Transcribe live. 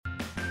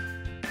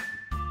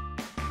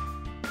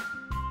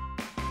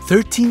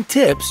13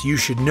 tips you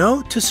should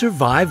know to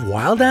survive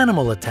wild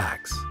animal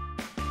attacks.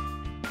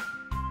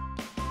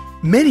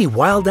 Many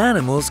wild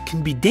animals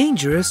can be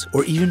dangerous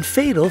or even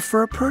fatal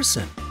for a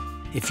person.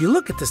 If you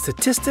look at the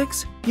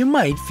statistics, you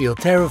might feel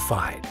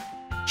terrified.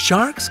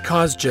 Sharks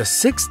cause just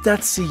 6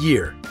 deaths a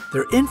year.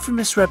 Their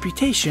infamous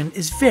reputation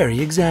is very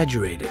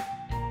exaggerated.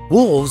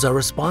 Wolves are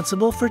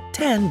responsible for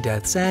 10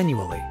 deaths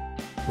annually.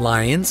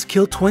 Lions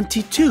kill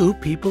 22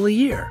 people a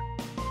year.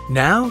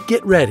 Now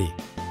get ready.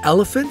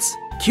 Elephants,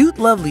 cute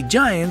lovely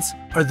giants,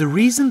 are the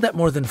reason that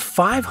more than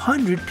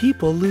 500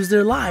 people lose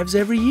their lives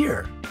every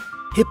year.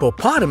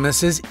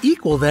 Hippopotamuses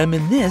equal them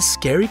in this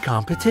scary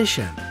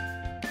competition.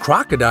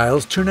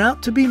 Crocodiles turn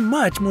out to be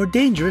much more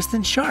dangerous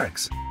than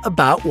sharks,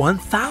 about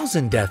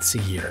 1,000 deaths a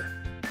year.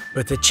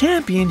 But the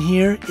champion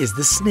here is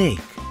the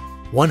snake.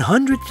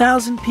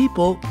 100,000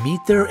 people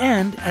meet their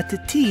end at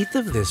the teeth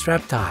of this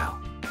reptile.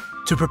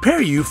 To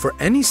prepare you for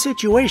any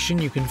situation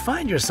you can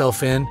find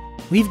yourself in,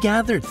 we've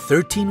gathered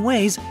 13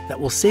 ways that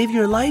will save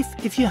your life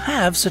if you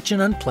have such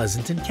an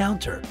unpleasant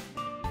encounter.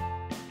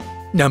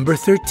 Number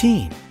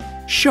 13.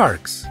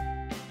 Sharks.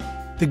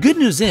 The good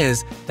news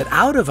is that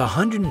out of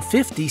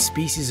 150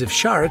 species of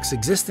sharks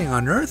existing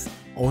on Earth,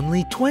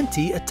 only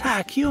 20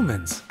 attack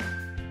humans.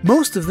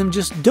 Most of them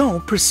just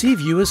don't perceive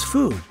you as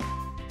food.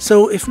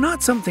 So if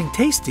not something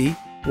tasty,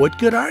 what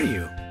good are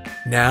you?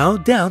 Now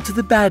down to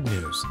the bad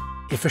news.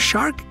 If a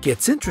shark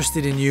gets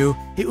interested in you,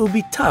 it will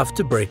be tough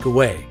to break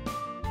away.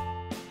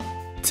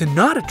 To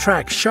not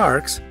attract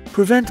sharks,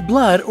 prevent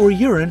blood or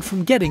urine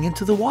from getting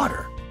into the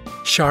water.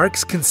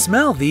 Sharks can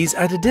smell these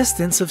at a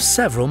distance of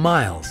several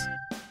miles.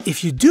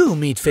 If you do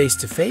meet face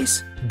to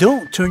face,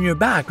 don't turn your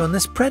back on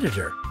this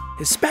predator.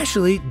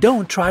 Especially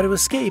don't try to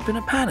escape in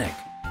a panic.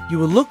 You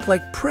will look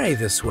like prey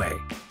this way.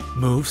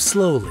 Move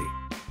slowly.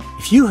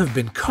 If you have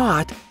been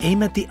caught,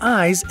 aim at the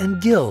eyes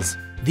and gills.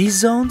 These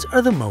zones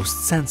are the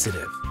most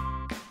sensitive.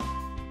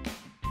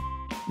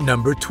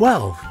 Number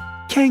 12.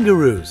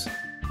 Kangaroos.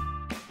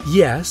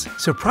 Yes,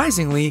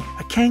 surprisingly,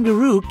 a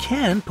kangaroo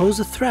can pose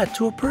a threat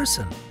to a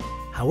person.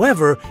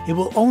 However, it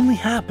will only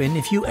happen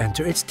if you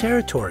enter its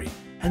territory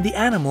and the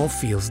animal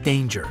feels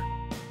danger.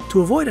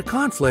 To avoid a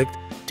conflict,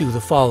 do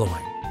the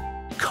following.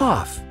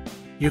 Cough.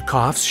 Your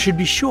coughs should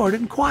be short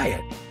and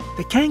quiet.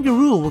 The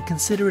kangaroo will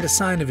consider it a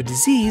sign of a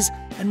disease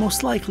and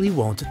most likely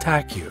won't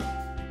attack you.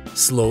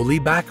 Slowly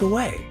back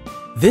away.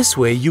 This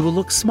way you will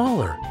look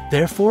smaller,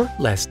 therefore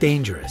less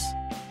dangerous.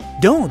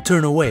 Don't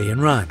turn away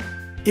and run.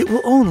 It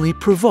will only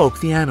provoke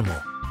the animal.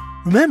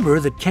 Remember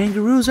that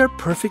kangaroos are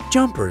perfect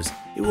jumpers.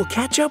 It will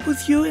catch up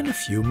with you in a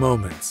few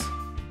moments.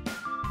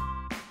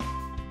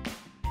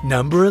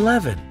 Number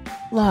 11.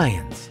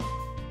 Lions.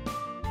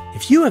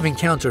 If you have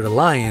encountered a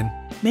lion,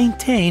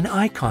 maintain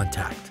eye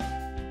contact.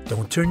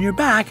 Don't turn your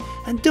back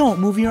and don't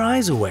move your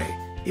eyes away.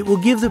 It will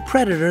give the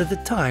predator the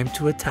time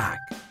to attack.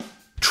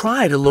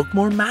 Try to look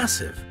more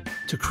massive.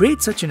 To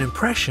create such an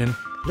impression,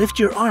 lift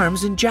your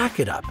arms and jack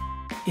it up.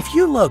 If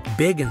you look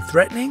big and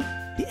threatening,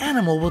 the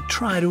animal will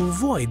try to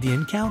avoid the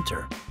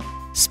encounter.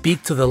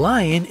 Speak to the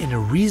lion in a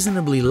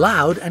reasonably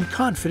loud and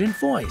confident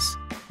voice.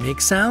 Make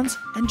sounds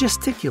and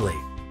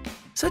gesticulate.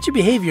 Such a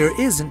behavior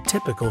isn't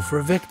typical for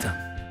a victim.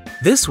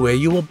 This way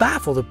you will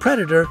baffle the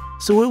predator,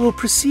 so it will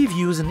perceive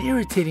you as an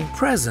irritating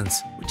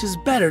presence, which is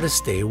better to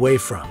stay away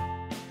from.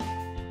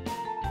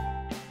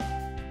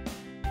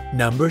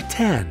 Number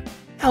 10.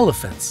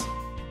 Elephants.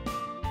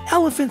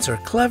 Elephants are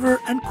clever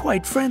and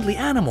quite friendly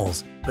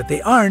animals, but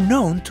they are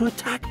known to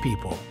attack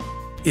people.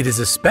 It is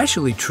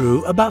especially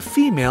true about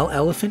female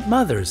elephant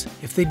mothers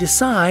if they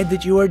decide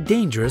that you are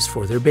dangerous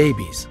for their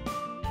babies.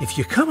 If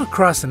you come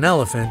across an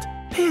elephant,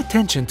 pay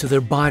attention to their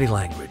body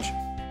language.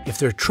 If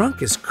their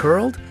trunk is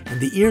curled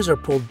and the ears are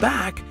pulled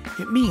back,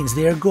 it means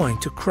they are going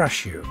to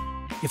crush you.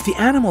 If the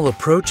animal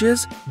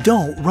approaches,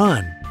 don't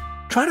run.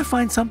 Try to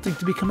find something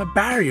to become a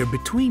barrier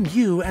between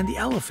you and the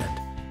elephant.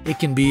 It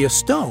can be a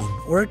stone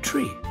or a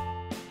tree.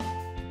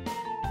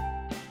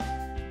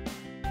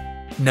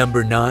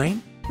 Number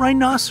 9.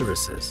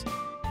 Rhinoceroses.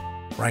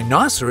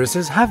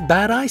 Rhinoceroses have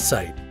bad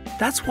eyesight.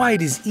 That's why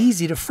it is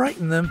easy to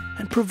frighten them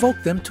and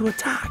provoke them to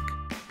attack.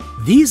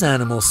 These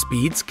animal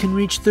speeds can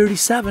reach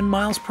 37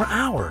 miles per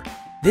hour.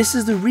 This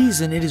is the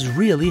reason it is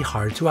really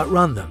hard to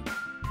outrun them.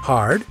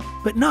 Hard,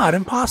 but not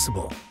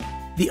impossible.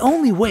 The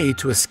only way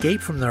to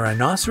escape from the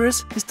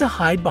rhinoceros is to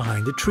hide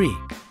behind a tree.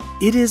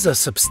 It is a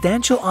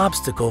substantial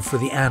obstacle for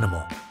the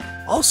animal.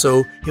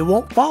 Also, it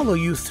won't follow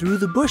you through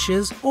the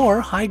bushes or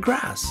high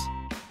grass.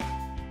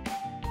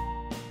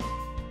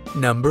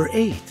 Number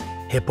 8.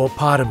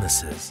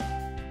 Hippopotamuses.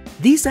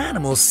 These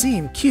animals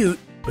seem cute,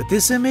 but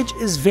this image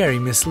is very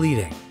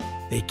misleading.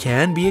 They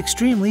can be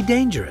extremely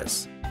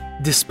dangerous.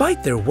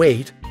 Despite their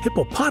weight,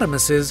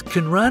 hippopotamuses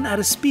can run at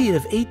a speed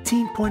of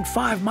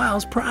 18.5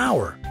 miles per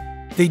hour.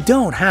 They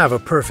don't have a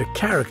perfect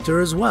character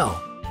as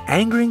well.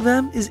 Angering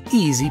them is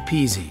easy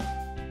peasy.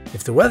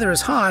 If the weather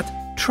is hot,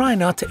 try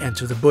not to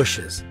enter the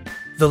bushes.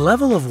 The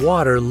level of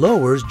water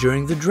lowers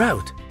during the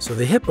drought, so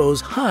the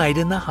hippos hide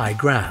in the high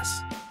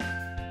grass.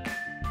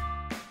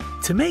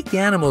 To make the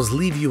animals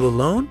leave you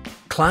alone,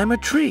 climb climb a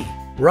tree,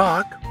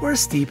 rock, or a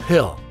steep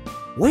hill.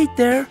 Wait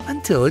there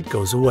until it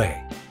goes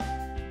away.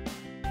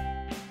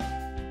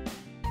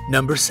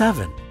 Number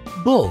 7.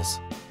 Bulls.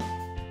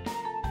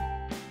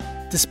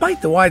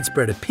 Despite the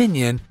widespread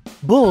opinion,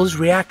 bulls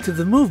react to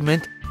the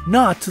movement,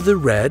 not to the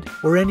red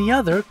or any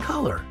other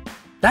color.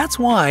 That's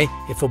why,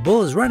 if a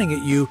bull is running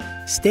at you,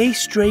 stay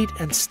straight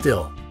and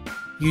still.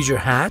 Use your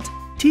hat,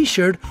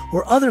 t-shirt,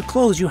 or other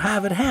clothes you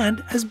have at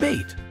hand as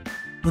bait.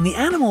 When the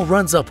animal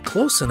runs up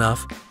close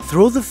enough,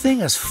 throw the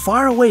thing as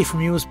far away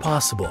from you as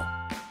possible.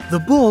 The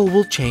bull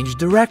will change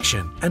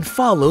direction and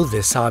follow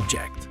this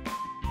object.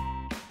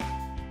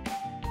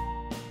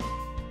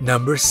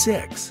 Number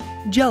 6.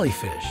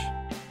 Jellyfish.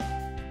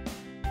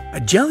 A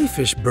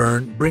jellyfish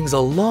burn brings a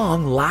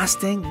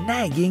long-lasting,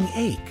 nagging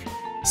ache.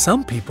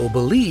 Some people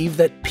believe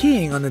that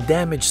peeing on the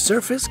damaged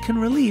surface can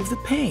relieve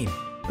the pain,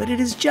 but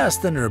it is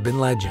just an urban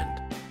legend.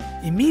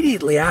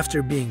 Immediately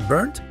after being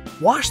burnt,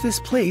 wash this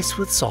place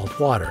with salt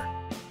water.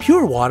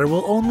 Pure water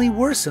will only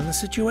worsen the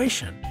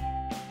situation.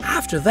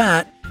 After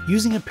that,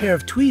 using a pair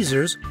of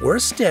tweezers or a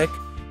stick,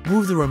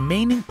 move the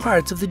remaining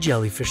parts of the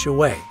jellyfish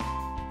away.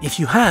 If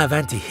you have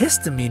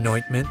antihistamine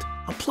ointment,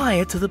 apply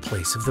it to the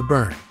place of the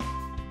burn.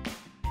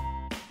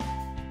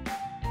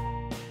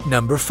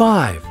 Number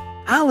 5.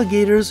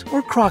 Alligators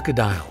or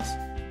crocodiles.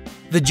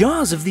 The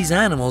jaws of these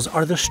animals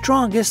are the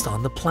strongest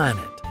on the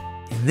planet.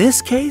 In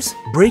this case,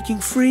 breaking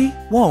free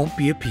won't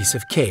be a piece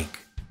of cake.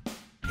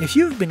 If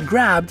you've been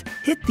grabbed,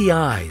 hit the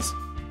eyes.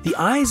 The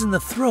eyes and the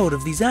throat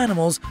of these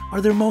animals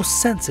are their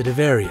most sensitive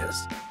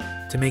areas.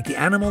 To make the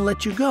animal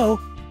let you go,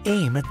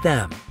 aim at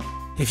them.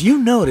 If you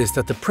notice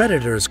that the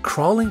predator is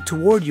crawling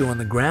toward you on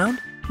the ground,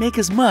 make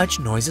as much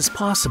noise as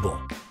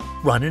possible.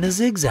 Run in a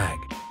zigzag.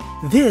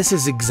 This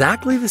is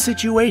exactly the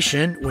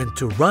situation when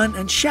to run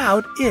and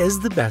shout is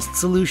the best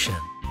solution.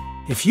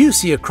 If you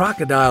see a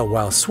crocodile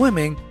while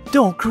swimming,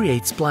 don't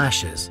create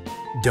splashes.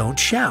 Don't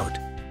shout.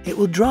 It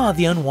will draw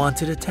the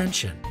unwanted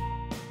attention.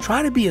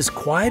 Try to be as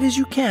quiet as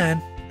you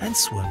can and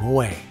swim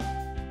away.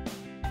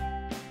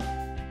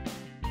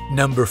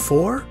 Number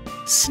 4.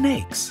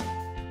 Snakes.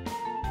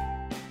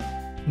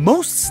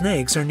 Most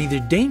snakes are neither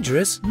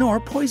dangerous nor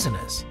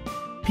poisonous.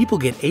 People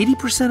get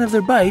 80% of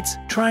their bites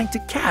trying to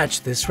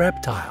catch this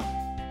reptile.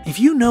 If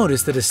you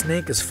notice that a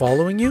snake is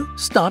following you,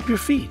 stop your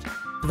feet.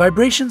 The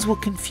vibrations will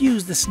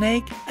confuse the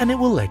snake and it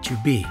will let you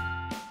be.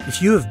 If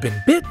you have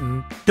been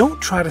bitten,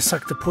 don't try to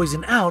suck the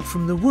poison out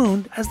from the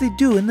wound as they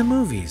do in the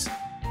movies.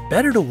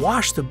 Better to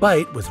wash the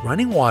bite with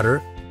running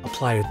water,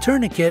 apply a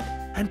tourniquet,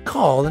 and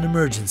call an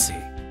emergency.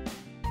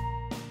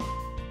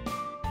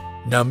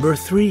 Number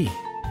 3.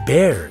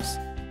 Bears.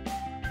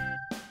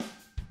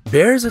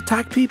 Bears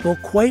attack people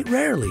quite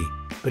rarely,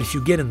 but if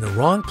you get in the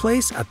wrong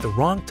place at the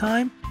wrong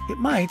time, it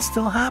might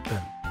still happen.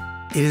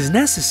 It is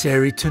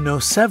necessary to know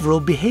several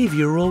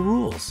behavioral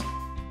rules.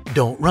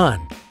 Don't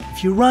run.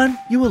 If you run,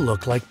 you will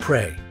look like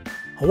prey.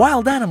 A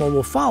wild animal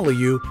will follow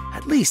you,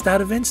 at least out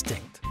of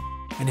instinct.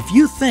 And if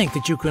you think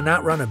that you can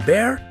outrun a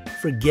bear,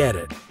 forget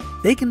it.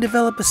 They can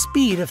develop a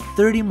speed of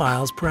 30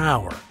 miles per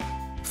hour.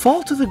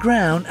 Fall to the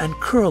ground and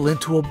curl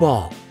into a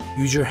ball.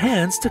 Use your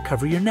hands to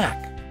cover your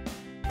neck.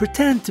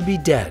 Pretend to be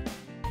dead.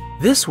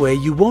 This way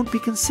you won't be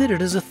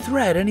considered as a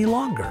threat any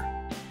longer.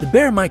 The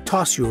bear might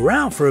toss you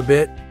around for a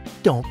bit.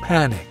 Don't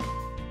panic.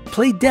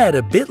 Play dead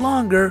a bit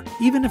longer,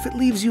 even if it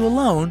leaves you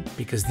alone,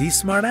 because these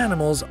smart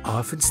animals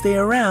often stay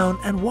around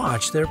and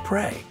watch their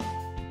prey.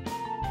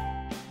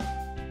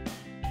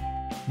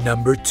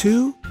 Number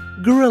 2.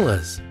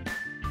 Gorillas.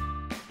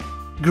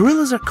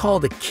 Gorillas are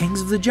called the kings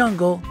of the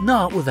jungle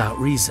not without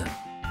reason.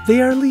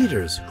 They are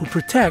leaders who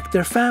protect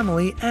their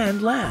family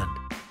and land.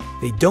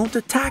 They don't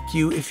attack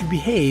you if you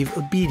behave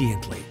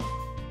obediently.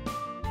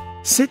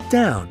 Sit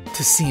down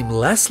to seem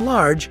less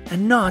large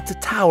and not to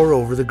tower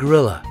over the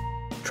gorilla.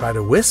 Try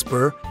to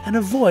whisper and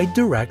avoid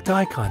direct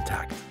eye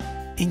contact.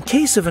 In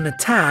case of an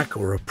attack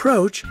or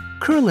approach,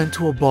 curl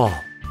into a ball.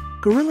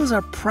 Gorillas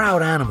are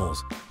proud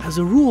animals. As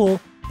a rule,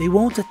 they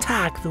won't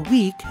attack the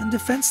weak and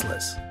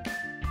defenseless.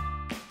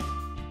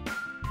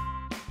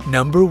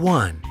 Number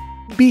 1.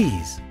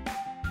 Bees.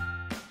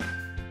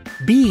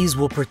 Bees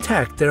will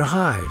protect their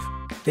hive.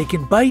 They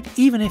can bite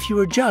even if you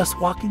are just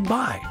walking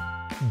by.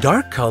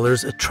 Dark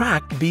colors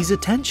attract bees'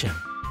 attention.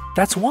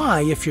 That's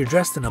why if you're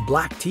dressed in a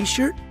black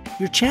t-shirt,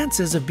 your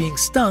chances of being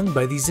stung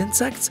by these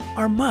insects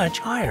are much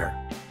higher.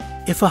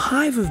 If a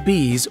hive of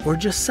bees or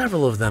just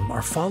several of them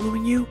are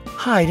following you,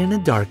 hide in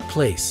a dark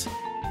place.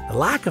 The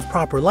lack of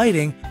proper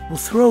lighting will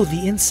throw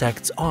the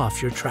insects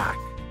off your track.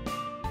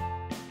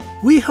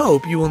 We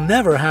hope you will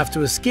never have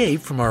to escape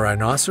from a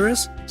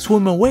rhinoceros,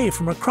 swim away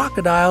from a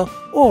crocodile,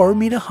 or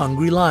meet a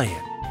hungry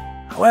lion.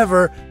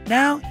 However,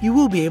 now you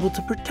will be able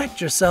to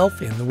protect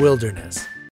yourself in the wilderness.